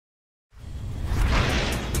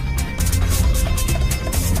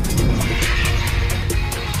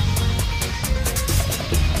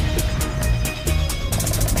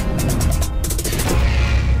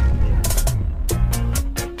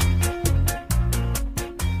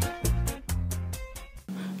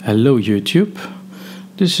Hello YouTube,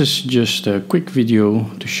 this is just a quick video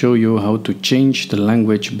to show you how to change the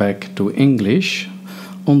language back to English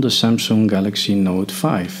on the Samsung Galaxy Note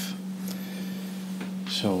 5.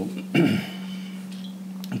 So,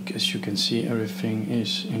 as you can see, everything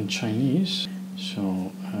is in Chinese.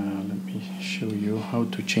 So let me show you how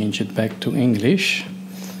to change it back to English.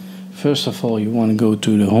 First of all, you want to go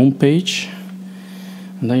to the home page,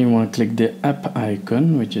 and then you want to click the app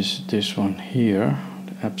icon, which is this one here,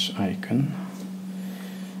 the apps icon.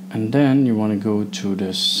 And then you want to go to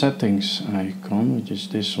the settings icon, which is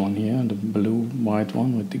this one here, the blue white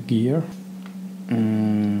one with the gear.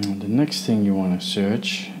 The next thing you want to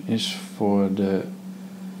search is for the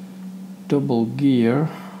double gear,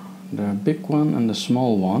 the big one and the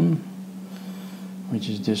small one, which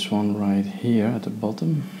is this one right here at the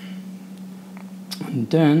bottom. And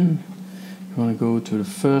then you want to go to the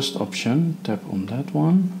first option, tap on that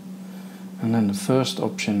one, and then the first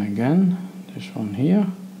option again, this one here,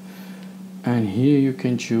 and here you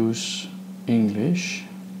can choose English.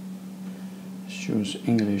 Choose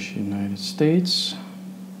English United States,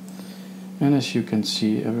 and as you can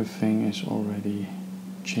see, everything is already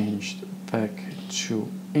changed back to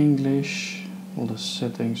English. All the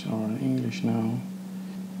settings are in English now.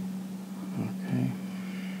 Okay.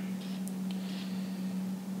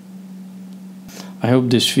 I hope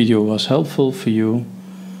this video was helpful for you.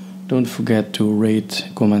 Don't forget to rate,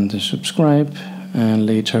 comment and subscribe, and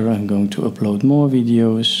later I'm going to upload more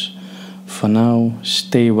videos. For now,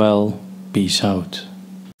 stay well, peace out.